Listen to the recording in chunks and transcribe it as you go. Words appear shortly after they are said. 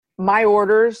my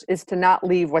orders is to not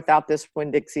leave without this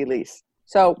Winn-Dixie lease.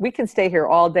 So we can stay here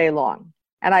all day long.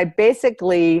 And I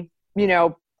basically,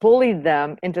 bullied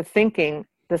them into thinking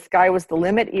the sky was the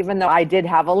limit, even though I did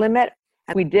have a limit.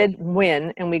 And we did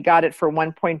win, and we got it for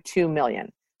 $1.2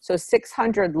 million. So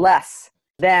 600 less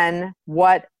than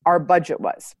what our budget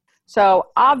was. So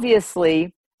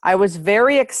obviously, I was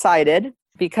very excited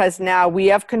because now we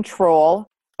have control,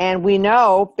 and we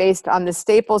know, based on the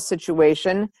Staples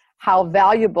situation, how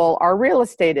valuable our real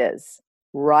estate is,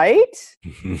 right?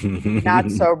 Not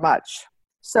so much.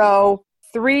 So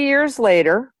 3 years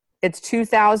later, it's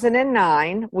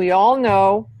 2009. We all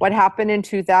know what happened in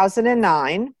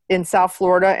 2009 in South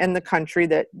Florida and the country,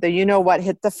 that the what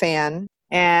hit the fan,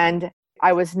 and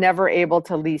I was never able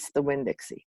to lease the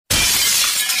Winn-Dixie.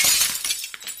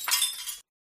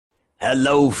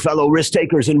 Hello, fellow risk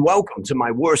takers, and welcome to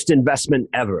my worst investment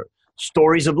ever.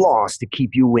 Stories of loss to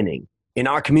keep you winning. In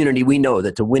our community, we know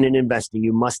that to win in investing,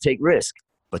 you must take risk.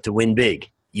 But to win big,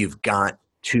 you've got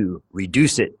to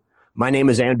reduce it. My name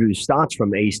is Andrew Stotz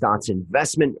from A. Stotz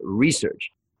Investment Research,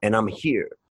 and I'm here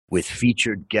with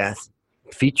featured guest,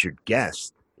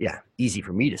 yeah, easy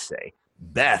for me to say,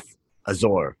 Beth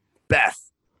Azor.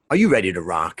 Beth, are you ready to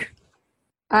rock?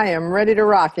 I am ready to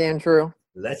rock, Andrew.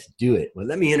 Let's do it. Well,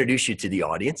 let me introduce you to the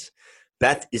audience.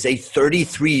 Beth is a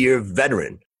 33-year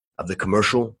veteran of the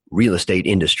commercial real estate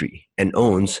industry and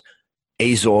owns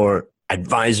Azor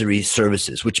Advisory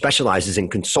Services, which specializes in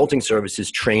consulting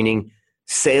services, training,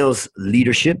 sales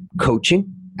leadership,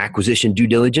 coaching, acquisition due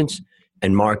diligence,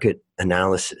 and market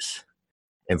analysis.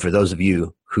 And for those of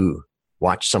you who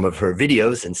watch some of her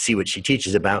videos and see what she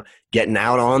teaches about, getting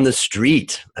out on the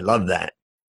street. I love that.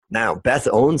 Now, Beth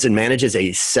owns and manages a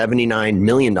 $79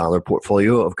 million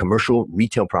portfolio of commercial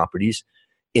retail properties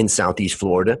in Southeast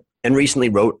Florida, and recently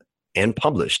wrote and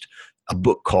published a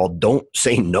book called Don't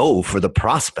Say No for the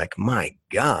Prospect. My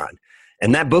God.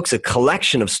 And that book's a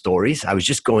collection of stories. I was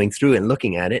just going through and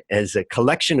looking at it as a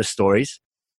collection of stories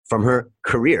from her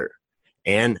career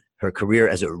and her career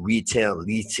as a retail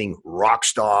leasing rock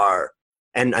star.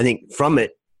 And I think from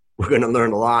it, we're going to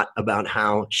learn a lot about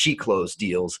how she closed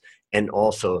deals, and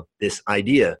also this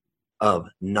idea of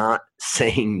not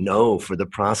saying no for the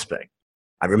prospect.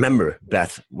 I remember,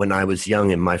 Beth, when I was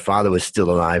young and my father was still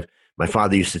alive, my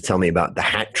father used to tell me about the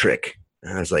hat trick.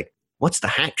 And I was like, what's the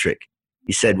hat trick?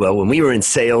 He said, well, when we were in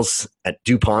sales at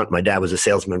DuPont, my dad was a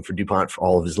salesman for DuPont for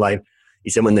all of his life. He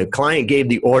said, when the client gave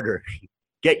the order,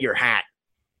 get your hat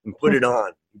and put it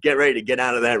on. Get ready to get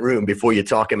out of that room before you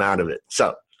talk him out of it.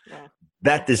 So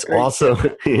Beth is also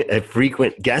a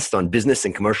frequent guest on business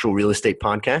and commercial real estate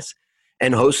podcasts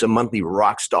and hosts a monthly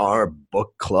Rockstar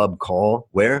Book Club call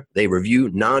where they review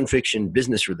nonfiction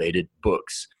business-related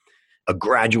books. A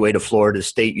graduate of Florida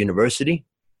State University,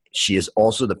 she is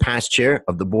also the past chair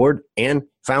of the board and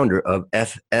founder of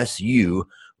FSU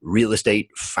Real Estate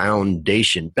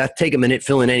Foundation. Beth, take a minute,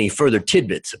 fill in any further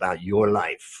tidbits about your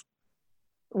life.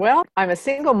 Well, I'm a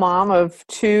single mom of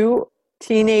 2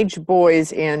 teenage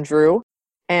boys, Andrew,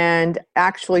 and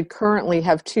actually currently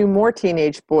have 2 more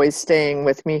teenage boys staying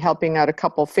with me, helping out a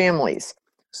couple families.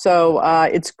 So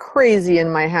it's crazy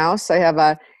in my house. I have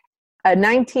a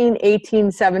 19,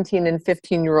 18, 17, and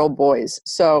 15-year-old boys.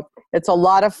 So it's a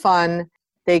lot of fun.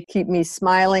 They keep me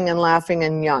smiling and laughing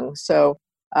and young. So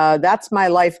that's my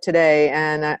life today,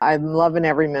 and I'm loving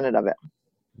every minute of it.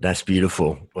 That's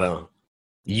beautiful. Well,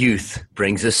 youth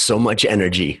brings us so much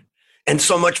energy and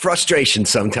so much frustration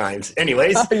sometimes.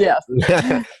 Anyways, yes.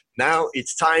 Now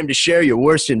it's time to share your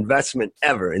worst investment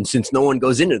ever. And since no one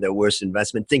goes into their worst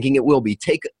investment thinking it will be,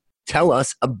 tell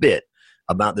us a bit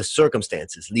about the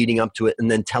circumstances leading up to it,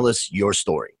 and then tell us your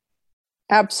story.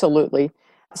 Absolutely.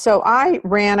 So I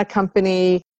ran a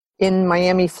company in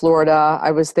Miami, Florida.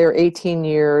 I was there 18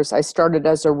 years. I started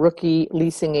as a rookie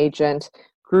leasing agent,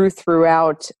 grew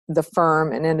throughout the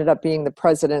firm, and ended up being the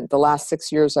president the last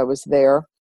 6 years I was there,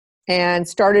 and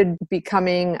started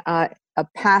becoming a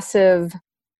passive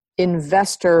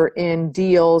investor in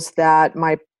deals that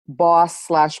my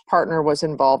boss/partner was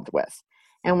involved with.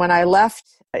 And when I left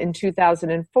in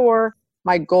 2004,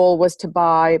 my goal was to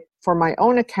buy for my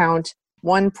own account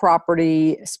 1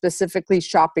 property, specifically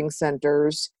shopping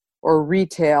centers or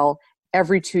retail,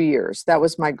 every 2 years. That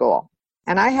was my goal.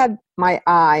 And I had my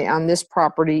eye on this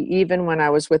property even when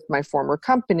I was with my former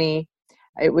company.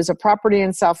 It was a property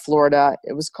in South Florida.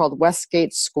 It was called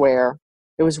Westgate Square.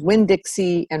 It was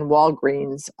Winn-Dixie and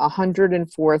Walgreens,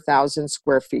 104,000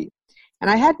 square feet. And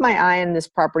I had my eye on this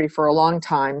property for a long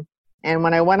time. And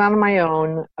when I went on my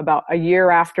own, about a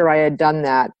year after I had done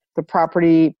that, the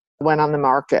property went on the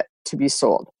market to be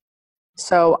sold.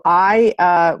 So I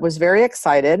was very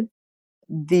excited.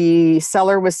 The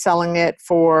seller was selling it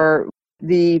for,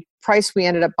 the price we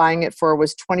ended up buying it for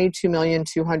was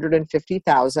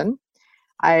 $22,250,000.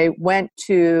 I went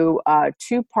to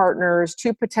two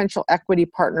potential equity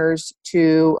partners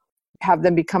to have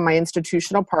them become my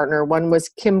institutional partner. One was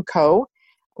Kimco,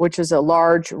 which is a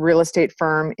large real estate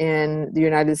firm in the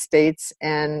United States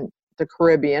and the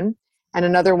Caribbean. And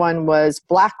another one was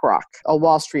BlackRock, a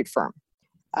Wall Street firm.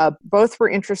 Both were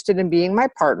interested in being my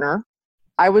partner.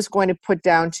 I was going to put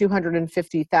down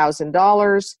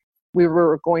 $250,000. We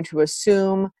were going to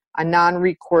assume a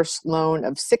non-recourse loan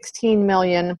of $16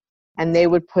 million, and they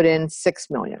would put in $6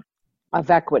 million of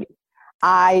equity.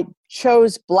 I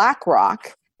chose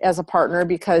BlackRock as a partner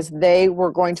because they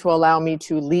were going to allow me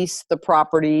to lease the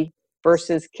property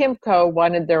versus Kimco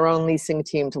wanted their own leasing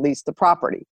team to lease the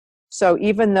property. So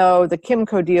even though the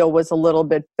Kimco deal was a little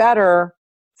bit better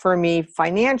for me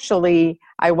financially,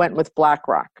 I went with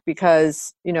BlackRock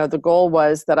because, the goal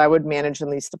was that I would manage and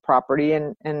lease the property.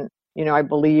 And I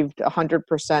believed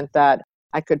 100% that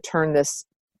I could turn this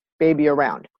baby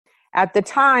around. At the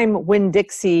time,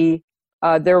 Winn-Dixie,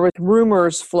 there were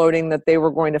rumors floating that they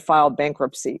were going to file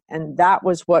bankruptcy. And that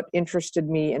was what interested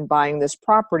me in buying this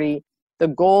property. The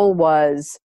goal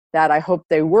was that I hoped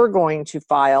they were going to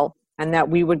file and that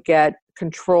we would get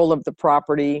control of the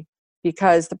property,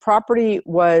 because the property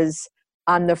was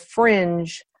on the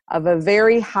fringe of a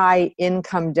very high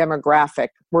income demographic.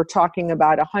 We're talking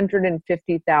about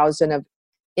 $150,000 of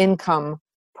income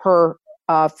per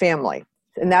family.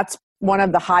 And that's one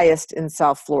of the highest in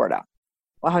South Florida,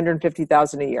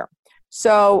 $150,000 a year.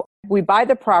 So we buy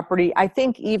the property. I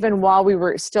think even while we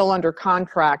were still under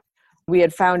contract, we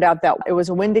had found out that it was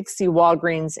a Winn-Dixie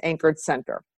Walgreens anchored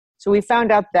center. So we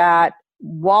found out that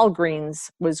Walgreens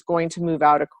was going to move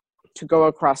out to go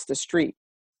across the street.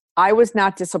 I was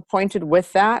not disappointed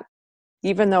with that,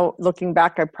 even though looking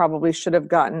back, I probably should have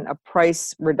gotten a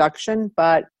price reduction,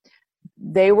 but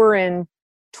they were in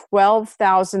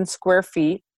 12,000 square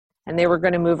feet and they were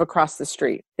going to move across the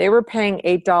street. They were paying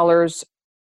 $8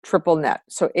 triple net.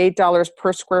 So $8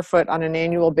 per square foot on an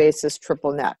annual basis,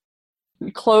 triple net.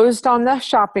 We closed on the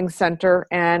shopping center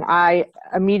and I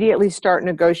immediately start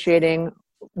negotiating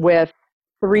with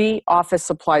 3 office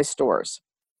supply stores.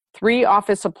 3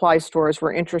 office supply stores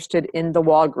were interested in the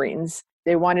Walgreens.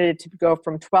 They wanted it to go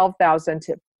from 12,000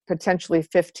 to potentially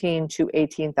 15 to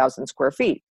 18,000 square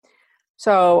feet.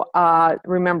 So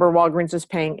remember, Walgreens was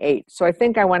paying $8. So I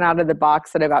think I went out of the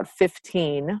box at about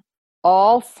 15.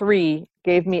 All 3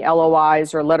 gave me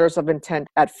LOIs or letters of intent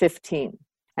at 15.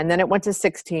 And then it went to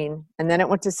 16, and then it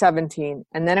went to 17,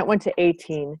 and then it went to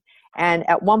 18. And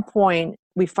at one point,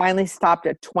 we finally stopped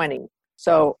at 20.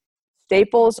 So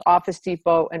Staples, Office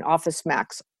Depot, and Office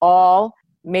Max, all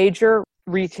major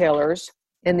retailers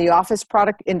in the office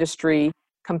product industry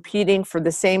competing for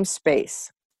the same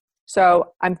space.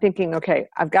 So I'm thinking, okay,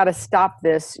 I've got to stop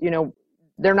this.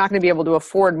 They're not going to be able to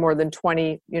afford more than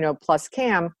 20, plus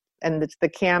CAM. And the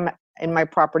CAM in my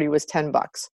property was $10.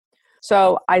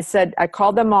 So I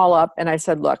called them all up and I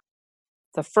said, look,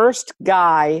 the first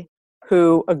guy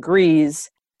who agrees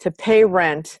to pay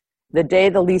rent the day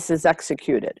the lease is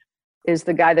executed is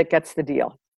the guy that gets the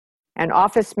deal. And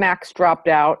Office Max dropped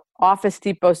out. Office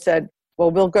Depot said, well,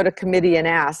 we'll go to committee and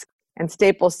ask. And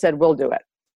Staples said, we'll do it.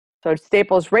 So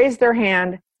Staples raised their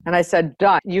hand and I said,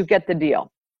 done, you get the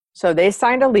deal. So they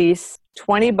signed a lease,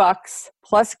 $20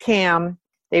 plus CAM.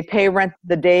 They pay rent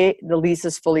the day the lease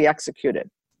is fully executed.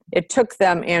 It took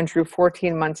them, Andrew,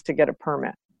 14 months to get a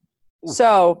permit.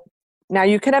 So now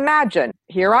you can imagine,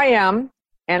 here I am,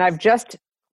 and I've just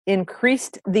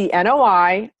increased the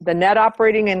NOI, the net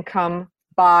operating income,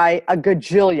 by a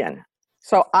gajillion.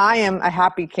 So I am a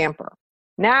happy camper.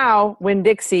 Now,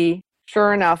 Winn-Dixie,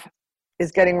 sure enough,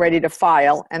 is getting ready to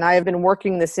file, and I have been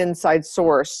working this inside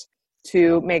source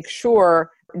to make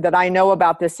sure that I know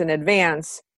about this in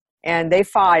advance, and they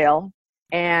file,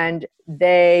 and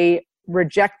they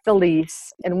reject the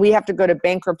lease, and we have to go to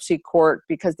bankruptcy court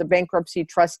because the bankruptcy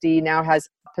trustee now has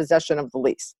possession of the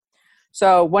lease.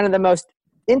 So one of the most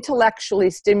intellectually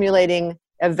stimulating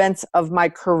events of my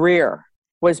career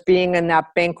was being in that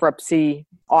bankruptcy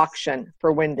auction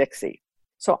for Winn-Dixie.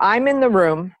 So I'm in the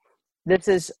room. This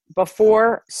is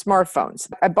before smartphones.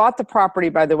 I bought the property,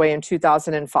 by the way, in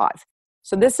 2005.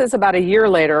 So this is about a year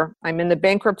later. I'm in the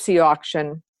bankruptcy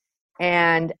auction,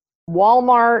 and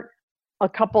Walmart, a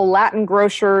couple Latin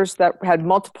grocers that had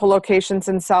multiple locations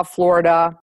in South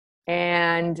Florida,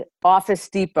 and Office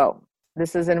Depot.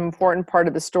 This is an important part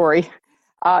of the story.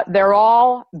 They're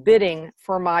all bidding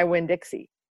for my Winn-Dixie.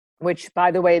 which,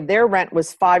 by the way, their rent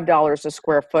was $5 a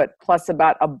square foot plus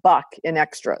about $1 in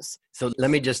extras. So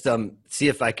let me just see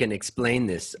if I can explain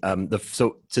this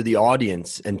so to the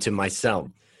audience and to myself.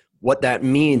 What that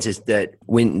means is that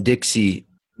when Dixie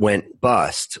went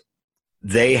bust,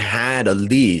 they had a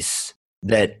lease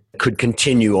that could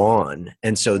continue on.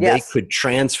 And so they could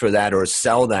transfer that or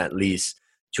sell that lease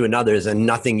to another, and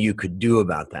nothing you could do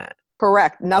about that.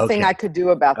 Correct. Nothing I could do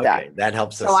about that. That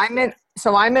helps us.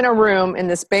 So I'm in a room in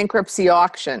this bankruptcy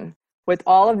auction with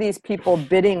all of these people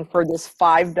bidding for this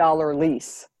 $5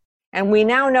 lease. And we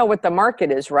now know what the market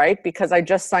is, right? Because I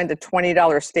just signed a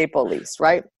 $20 staple lease,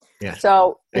 right? Yeah.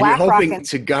 So and you're hoping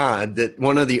to God that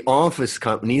one of the office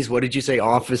companies, what did you say,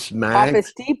 Office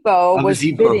Depot was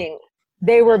bidding.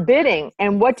 They were bidding.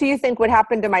 And what do you think would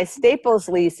happen to my Staples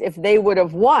lease if they would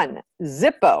have won?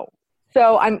 Zippo.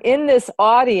 So I'm in this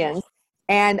audience,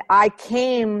 and I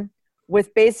came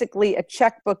with basically a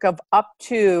checkbook of up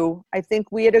to, I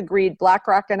think we had agreed,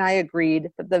 BlackRock and I agreed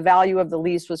that the value of the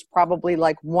lease was probably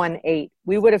like 1.8.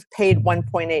 We would have paid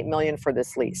 1.8 million for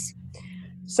this lease.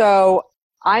 So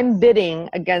I'm bidding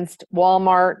against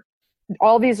Walmart,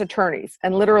 all these attorneys,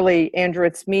 and literally, Andrew,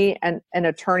 it's me and an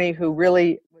attorney who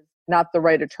really was not the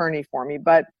right attorney for me,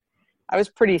 but I was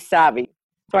pretty savvy.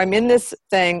 So I'm in this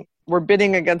thing, we're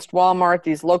bidding against Walmart,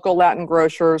 these local Latin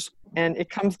grocers, and it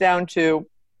comes down to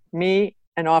me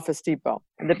and Office Depot.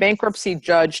 And the bankruptcy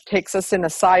judge takes us in a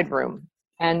side room.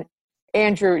 And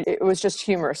Andrew, it was just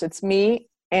humorous. It's me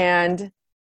and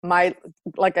my,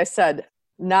 like I said,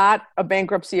 not a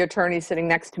bankruptcy attorney sitting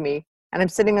next to me. And I'm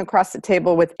sitting across the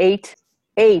table with eight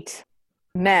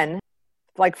men,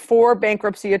 like 4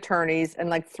 bankruptcy attorneys and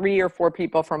like 3 or 4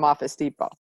 people from Office Depot.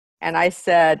 And I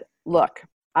said, look,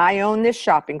 I own this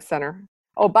shopping center.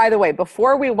 Oh, by the way,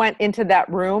 before we went into that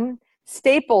room,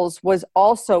 Staples was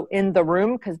also in the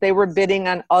room because they were bidding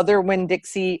on other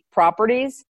Winn-Dixie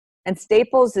properties. And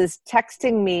Staples is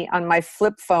texting me on my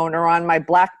flip phone or on my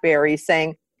BlackBerry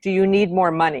saying, do you need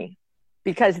more money?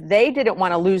 Because they didn't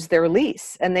want to lose their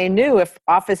lease. And they knew if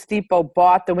Office Depot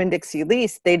bought the Winn-Dixie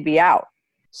lease, they'd be out.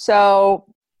 So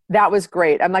that was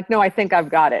great. I'm like, no, I think I've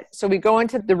got it. So we go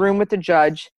into the room with the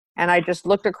judge, and I just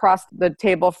looked across the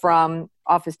table from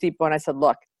Office Depot and I said,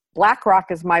 look, BlackRock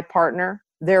is my partner.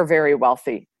 They're very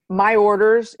wealthy. My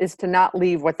orders is to not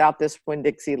leave without this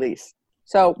Winn-Dixie lease.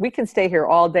 So we can stay here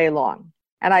all day long.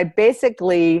 And I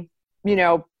basically,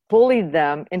 bullied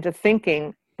them into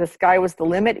thinking the sky was the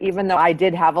limit, even though I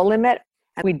did have a limit.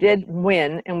 And we did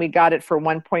win, and we got it for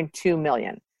 1.2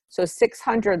 million. So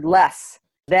 600 less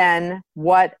than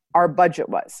what our budget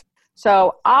was.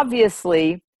 So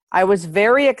obviously, I was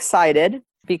very excited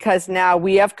because now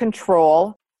we have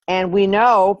control. And we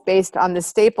know, based on the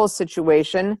Staples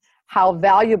situation, how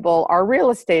valuable our real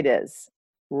estate is,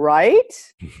 right?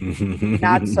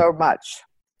 Not so much.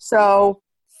 So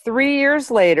 3 years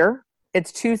later,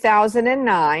 it's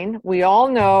 2009. We all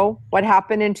know what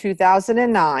happened in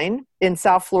 2009 in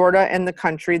South Florida and the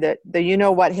country, that the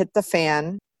you-know-what hit the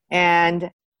fan.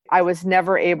 And I was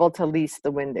never able to lease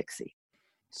the Winn-Dixie.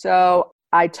 So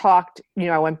I talked,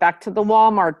 I went back to the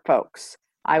Walmart folks.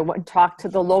 I went and talked to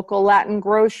the local Latin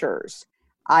grocers.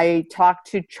 I talked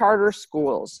to charter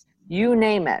schools, you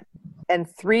name it. And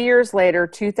 3 years later,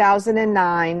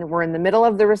 2009, we're in the middle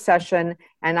of the recession,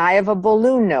 and I have a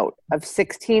balloon note of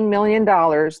 $16 million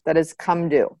that has come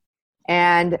due.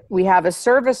 And we have a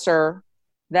servicer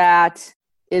that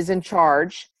is in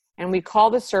charge, and we call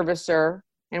the servicer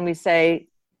and we say,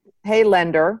 hey,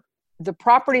 lender, the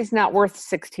property's not worth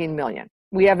 $16 million.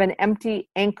 We have an empty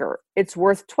anchor. It's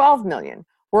worth $12 million.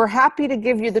 We're happy to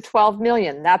give you the $12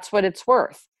 million. That's what it's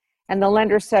worth. And the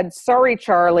lender said, sorry,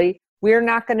 Charlie, we're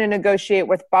not going to negotiate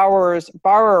with borrowers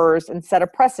and set a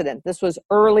precedent. This was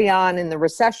early on in the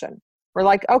recession. We're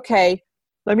like, okay,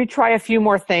 let me try a few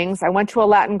more things. I went to a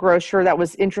Latin grocer that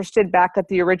was interested back at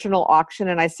the original auction.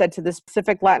 And I said to this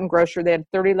specific Latin grocer, they had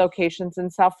 30 locations in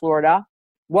South Florida.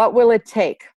 What will it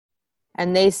take?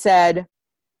 And they said,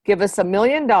 give us $1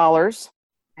 million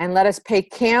and let us pay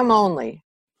CAM only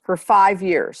for 5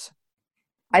 years.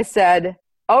 I said,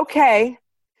 okay.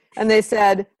 And they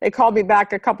called me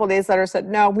back a couple of days later, said,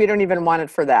 no, we don't even want it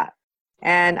for that.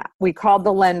 And we called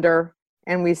the lender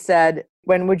and we said,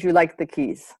 when would you like the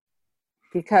keys?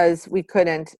 Because we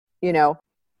couldn't,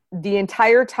 the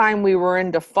entire time we were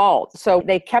in default. So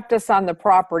they kept us on the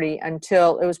property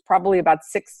until it was probably about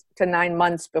 6 to 9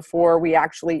 months before we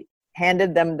actually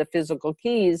handed them the physical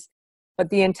keys. But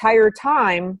the entire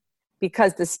time,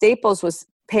 because the Staples was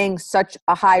paying such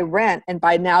a high rent, and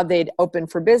by now they'd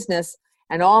opened for business,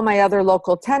 and all my other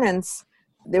local tenants,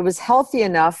 it was healthy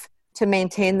enough to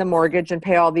maintain the mortgage and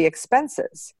pay all the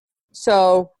expenses.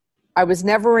 So I was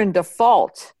never in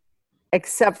default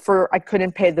except for I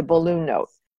couldn't pay the balloon note.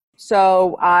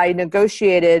 So I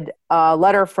negotiated a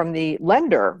letter from the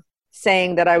lender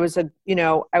saying that I was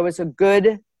a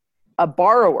good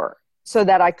borrower, so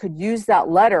that I could use that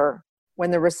letter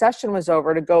when the recession was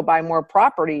over to go buy more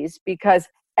properties, because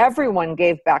everyone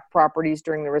gave back properties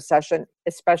during the recession,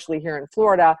 especially here in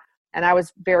Florida. And I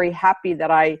was very happy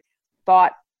that I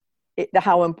thought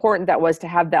how important that was to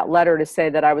have that letter to say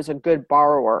that I was a good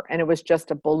borrower. And it was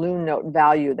just a balloon note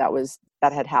value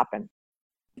that had happened.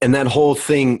 And that whole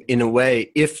thing, in a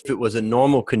way, if it was a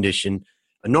normal condition,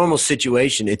 a normal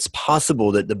situation, it's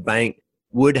possible that the bank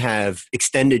would have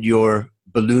extended your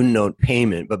balloon note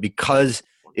payment. But because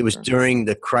it was during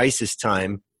the crisis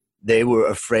time, they were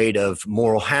afraid of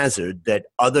moral hazard, that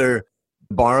other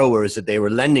borrowers that they were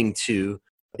lending to,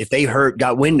 if they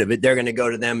got wind of it, they're going to go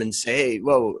to them and say, hey,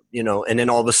 whoa, and then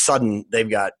all of a sudden they've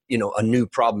got, a new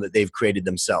problem that they've created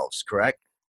themselves, correct?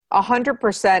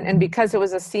 100%. And because it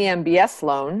was a CMBS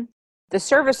loan, the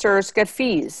servicers get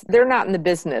fees. They're not in the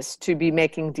business to be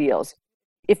making deals.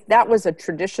 If that was a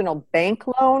traditional bank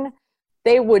loan,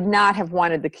 they would not have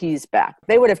wanted the keys back.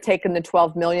 They would have taken the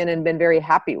 $12 million and been very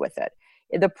happy with it.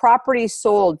 The property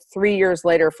sold 3 years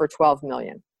later for $12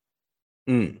 million.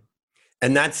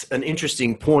 And that's an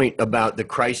interesting point about the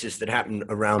crisis that happened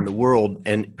around the world,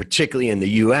 and particularly in the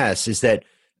U.S., is that,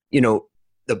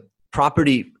 the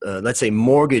property, let's say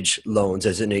mortgage loans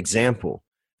as an example,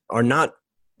 are not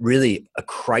really a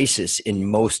crisis in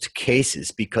most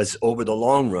cases, because over the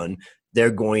long run,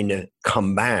 they're going to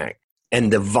come back.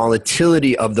 And the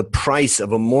volatility of the price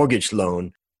of a mortgage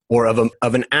loan or of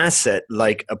an asset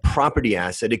like a property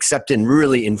asset, except in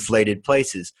really inflated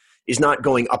places, is not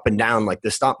going up and down like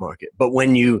the stock market. But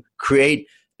when you create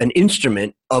an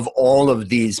instrument of all of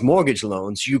these mortgage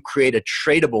loans, you create a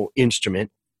tradable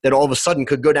instrument that all of a sudden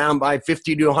could go down by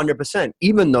 50 to 100%,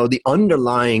 even though the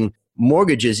underlying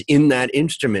mortgages in that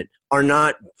instrument are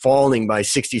not falling by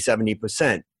 60,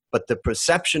 70%. But the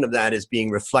perception of that is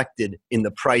being reflected in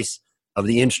the price of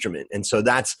the instrument. And so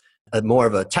that's more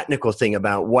of a technical thing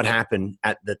about what happened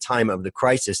at the time of the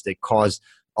crisis that caused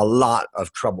a lot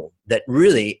of trouble. That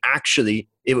really, actually,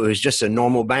 it was just a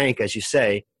normal bank, as you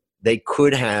say, they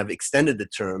could have extended the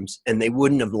terms and they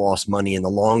wouldn't have lost money in the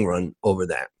long run over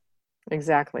that.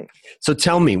 Exactly. So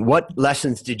tell me, what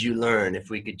lessons did you learn, if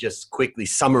we could just quickly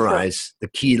summarize the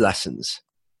key lessons?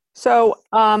 So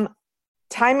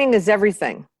timing is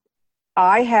everything.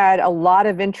 I had a lot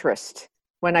of interest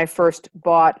when I first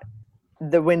bought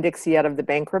the Winn-Dixie out of the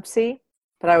bankruptcy,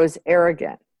 but I was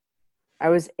arrogant. I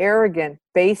was arrogant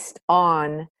based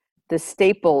on the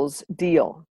Staples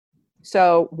deal.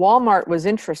 So Walmart was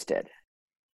interested,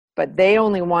 but they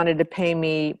only wanted to pay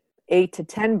me $8 to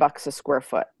 $10 a square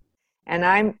foot. And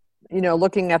I'm,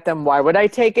 looking at them, why would I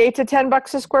take $8 to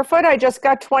 $10 a square foot? I just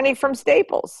got 20 from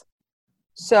Staples.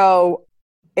 So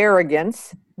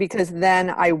arrogance, because then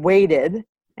I waited.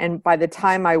 And by the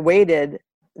time I waited,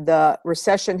 the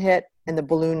recession hit and the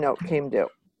balloon note came due.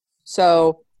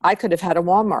 So I could have had a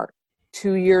Walmart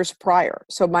 2 years prior.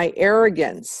 So my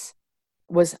arrogance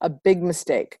was a big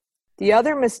mistake. The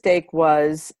other mistake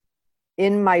was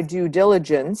in my due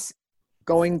diligence,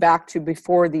 going back to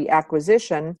before the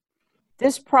acquisition,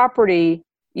 this property,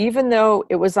 even though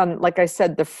it was on, like I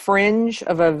said, the fringe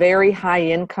of a very high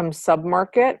income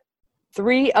submarket,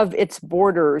 3 of its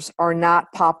borders are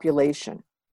not population.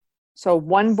 So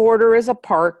one border is a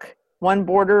park, one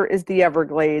border is the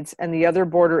Everglades, and the other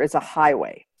border is a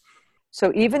highway.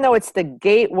 So even though it's the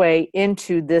gateway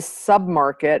into this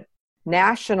submarket,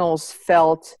 nationals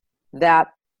felt that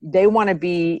they want to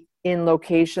be in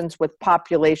locations with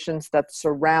populations that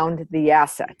surround the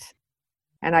asset.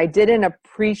 And I didn't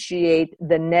appreciate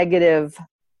the negative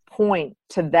point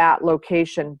to that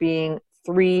location being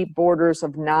 3 borders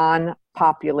of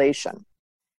non-population.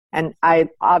 And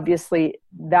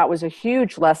that was a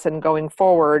huge lesson going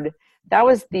forward. That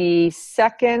was the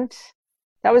second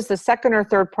or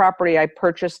third property I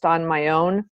purchased on my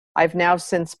own. I've now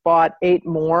since bought 8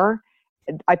 more.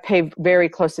 I pay very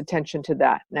close attention to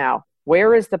that now.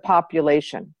 Where is the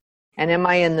population? And am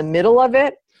I in the middle of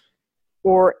it,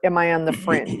 or am I on the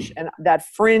fringe? And that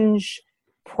fringe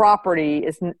property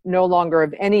is no longer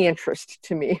of any interest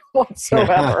to me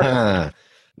whatsoever.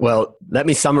 Well, let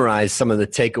me summarize some of the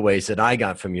takeaways that I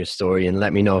got from your story and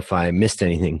let me know if I missed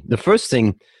anything. The first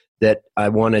thing that I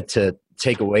wanted to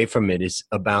take away from it is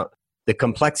about the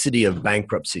complexity of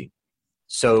bankruptcy.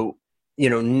 So,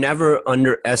 never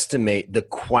underestimate the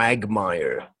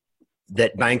quagmire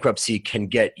that bankruptcy can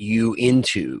get you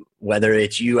into, whether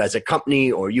it's you as a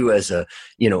company or you as a,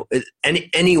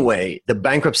 anyway, the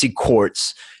bankruptcy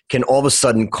courts can all of a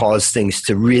sudden cause things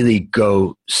to really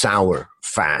go sour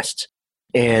fast.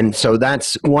 And so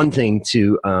that's one thing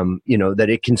to, that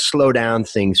it can slow down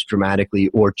things dramatically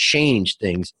or change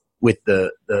things with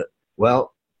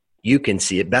well, you can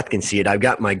see it, Beth can see it. I've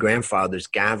got my grandfather's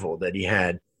gavel that he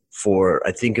had for,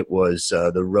 I think it was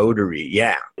the Rotary,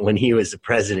 when he was the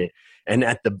president. And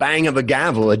at the bang of a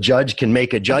gavel, a judge can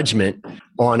make a judgment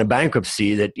on a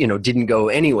bankruptcy that, didn't go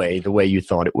anyway the way you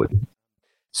thought it would.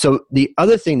 So the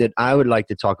other thing that I would like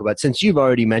to talk about, since you've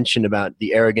already mentioned about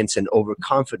the arrogance and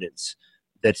overconfidence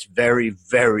that's very,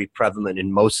 very prevalent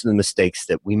in most of the mistakes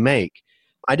that we make,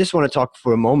 I just want to talk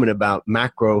for a moment about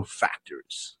macro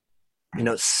factors.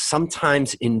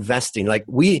 Sometimes investing, like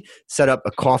we set up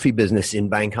a coffee business in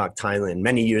Bangkok, Thailand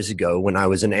many years ago when I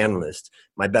was an analyst.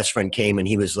 My best friend came and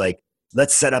he was like,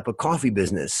 let's set up a coffee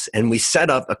business. And we set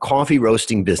up a coffee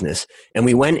roasting business and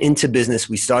we went into business.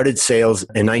 We started sales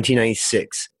in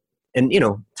 1996 and,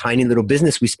 tiny little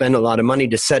business. We spent a lot of money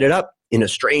to set it up in a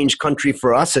strange country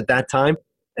for us at that time.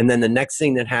 And then the next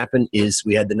thing that happened is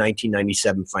we had the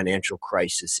 1997 financial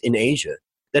crisis in Asia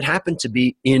that happened to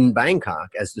be in Bangkok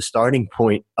as the starting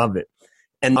point of it.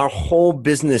 And our whole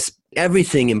business,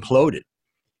 everything imploded.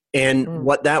 And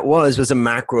what that was a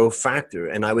macro factor.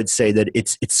 And I would say that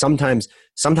it's sometimes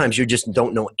you just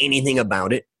don't know anything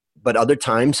about it. But other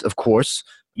times, of course,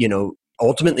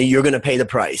 ultimately you're going to pay the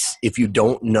price if you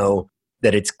don't know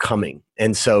that it's coming.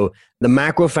 And so the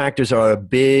macro factors are a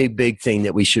big, big thing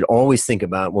that we should always think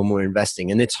about when we're investing.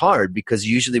 And it's hard because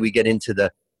usually we get into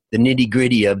the nitty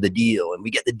gritty of the deal and we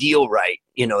get the deal right,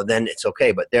 then it's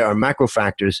okay. But there are macro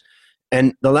factors.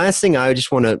 And the last thing I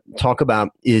just want to talk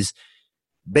about is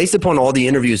based upon all the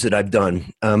interviews that I've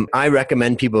done, I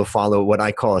recommend people follow what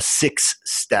I call a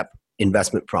 6-step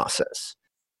investment process.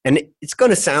 And it's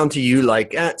going to sound to you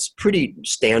like, it's pretty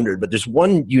standard, but there's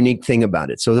one unique thing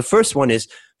about it. So the first one is,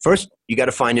 you got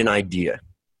to find an idea.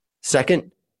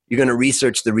 Second, you're going to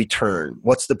research the return.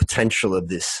 What's the potential of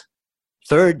this?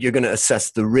 Third, you're going to assess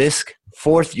the risk.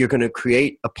 Fourth, you're going to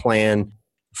create a plan.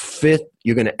 Fifth,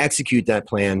 you're going to execute that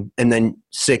plan. And then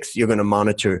sixth, you're going to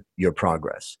monitor your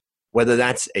progress. Whether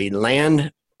that's a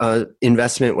land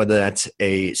investment, whether that's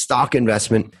a stock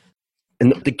investment.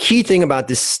 And the key thing about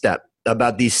these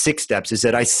 6 steps is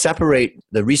that I separate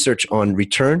the research on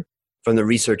return from the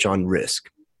research on risk.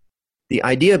 The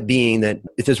idea being that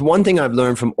if there's one thing I've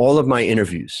learned from all of my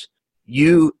interviews,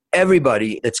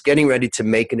 everybody that's getting ready to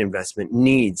make an investment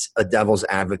needs a devil's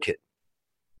advocate.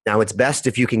 Now, it's best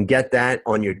if you can get that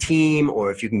on your team or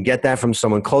if you can get that from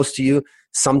someone close to you.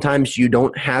 Sometimes you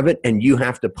don't have it and you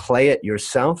have to play it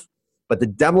yourself. But the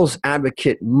devil's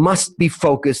advocate must be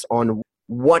focused on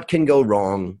what can go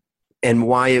wrong and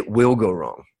why it will go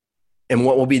wrong and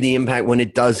what will be the impact when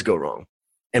it does go wrong.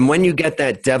 And when you get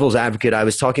that devil's advocate, I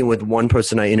was talking with one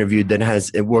person I interviewed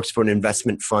it works for an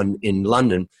investment fund in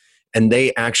London, and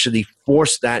they actually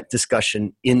forced that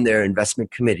discussion in their investment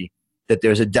committee that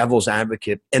there's a devil's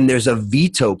advocate and there's a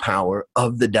veto power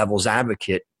of the devil's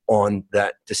advocate on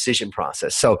that decision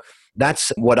process. So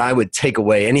that's what I would take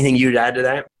away. Anything you'd add to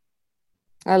that?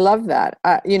 I love that.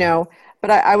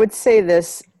 But I would say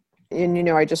this, and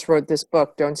I just wrote this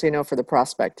book, Don't Say No for the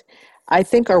Prospect. I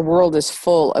think our world is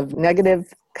full of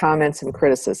negative comments and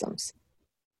criticisms.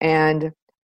 And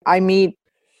I meet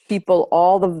people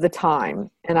all of the time,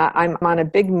 and I'm on a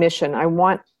big mission. I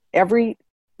want every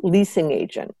leasing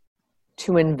agent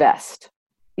to invest,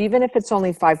 even if it's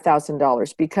only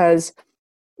 $5,000, because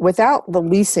without the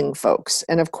leasing folks,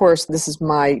 and of course, this is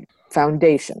my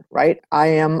foundation, right? I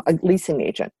am a leasing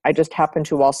agent. I just happen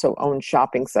to also own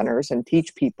shopping centers and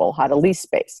teach people how to lease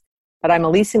space. But I'm a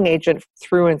leasing agent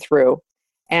through and through.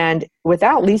 And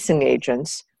without leasing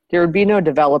agents, there would be no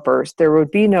developers. There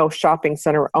would be no shopping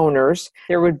center owners.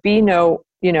 There would be no,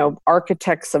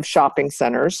 architects of shopping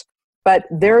centers. But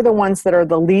they're the ones that are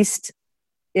the least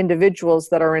individuals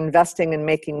that are investing and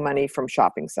making money from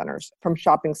shopping centers, from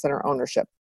shopping center ownership.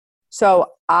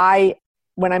 So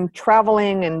when I'm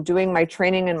traveling and doing my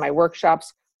training and my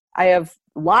workshops, I have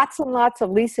lots and lots of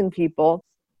leasing people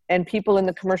and people in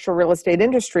the commercial real estate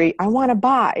industry. I want to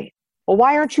buy. Well,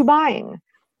 why aren't you buying?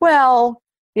 Well,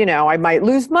 I might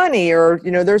lose money, or,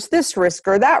 there's this risk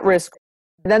or that risk.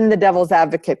 Then the devil's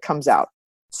advocate comes out.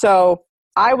 So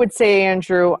I would say,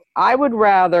 Andrew, I would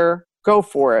rather go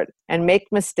for it and make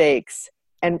mistakes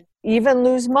and even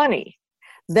lose money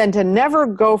than to never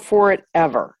go for it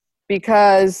ever,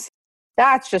 because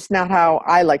that's just not how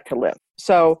I like to live.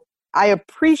 So I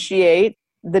appreciate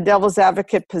the devil's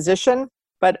advocate position,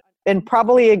 and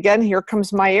probably, again, here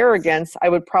comes my arrogance, I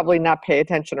would probably not pay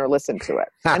attention or listen to it.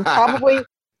 And probably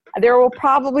there will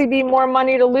probably be more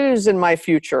money to lose in my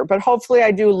future, but hopefully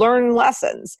I do learn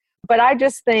lessons. But I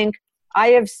just think I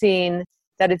have seen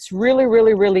that it's really,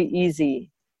 really, really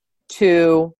easy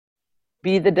to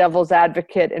be the devil's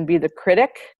advocate and be the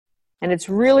critic. And it's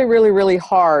really, really, really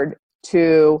hard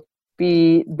to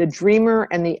be the dreamer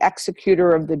and the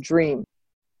executor of the dream.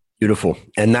 Beautiful.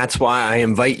 And that's why I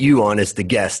invite you on as the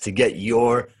guest to get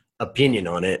your opinion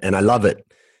on it. And I love it.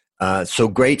 So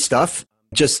great stuff.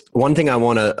 Just one thing I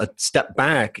want to step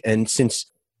back. And since,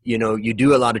 you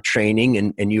do a lot of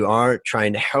training and you are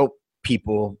trying to help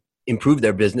people improve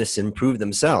their business, improve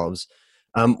themselves,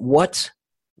 what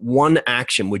one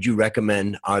action would you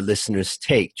recommend our listeners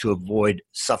take to avoid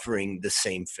suffering the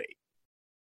same fate?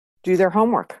 Do their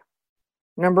homework.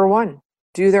 Number one,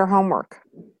 do their homework.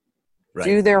 Right.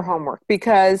 Do their homework,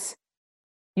 because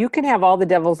you can have all the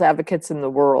devil's advocates in the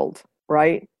world,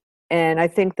 right? And I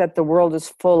think that the world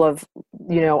is full of,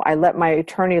 I let my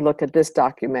attorney look at this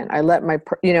document. I let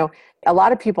a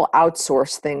lot of people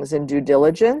outsource things in due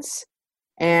diligence.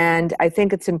 And I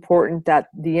think it's important that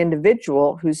the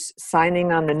individual who's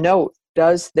signing on the note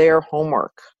does their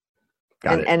homework.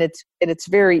 And it's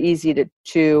very easy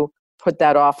to put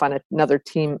that off on another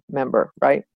team member,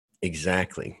 right?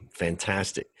 Exactly.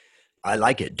 Fantastic. I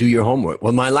like it. Do your homework.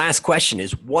 Well, my last question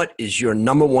is, what is your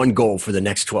number one goal for the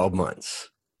next 12 months?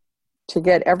 To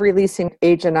get every leasing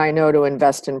agent I know to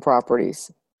invest in properties.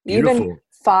 Beautiful. Even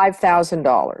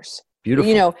 $5,000.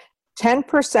 Beautiful.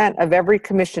 10% of every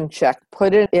commission check,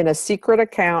 put it in a secret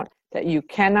account that you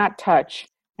cannot touch.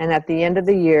 And at the end of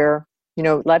the year,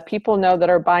 let people know that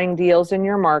are buying deals in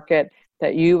your market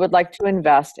that you would like to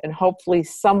invest, and hopefully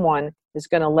someone is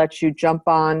going to let you jump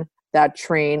on that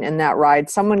train and that ride.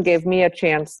 Someone gave me a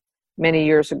chance many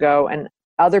years ago, and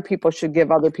other people should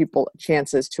give other people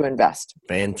chances to invest.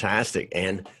 Fantastic.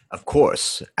 And of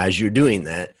course, as you're doing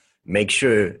that, make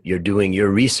sure you're doing your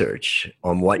research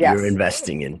on what you're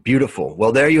investing in. Beautiful.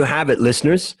 Well, there you have it,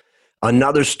 listeners.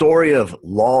 Another story of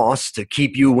loss to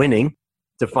keep you winning.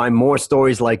 To find more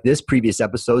stories like this, previous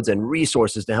episodes, and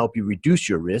resources to help you reduce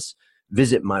your risk,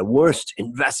 visit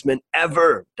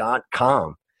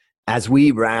myworstinvestmentever.com. As we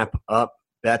wrap up,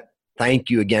 Beth, thank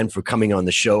you again for coming on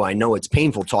the show. I know it's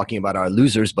painful talking about our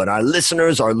losers, but our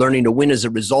listeners are learning to win as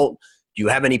a result. Do you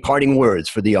have any parting words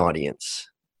for the audience?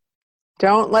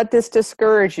 Don't let this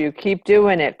discourage you. Keep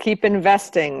doing it. Keep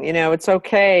investing. It's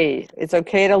okay. It's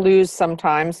okay to lose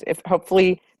sometimes. If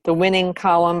hopefully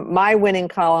my winning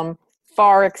column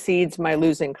far exceeds my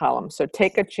losing column. So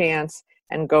take a chance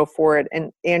and go for it.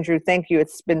 And Andrew, thank you.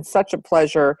 It's been such a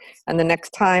pleasure. And the next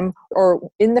time or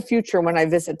in the future when I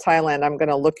visit Thailand, I'm going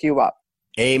to look you up.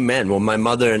 Amen. Well, my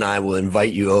mother and I will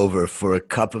invite you over for a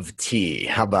cup of tea.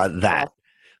 How about that?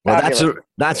 Well,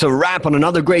 that's a wrap on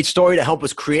another great story to help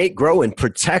us create, grow, and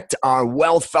protect our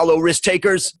wealth, fellow risk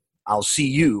takers. I'll see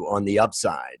you on the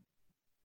upside.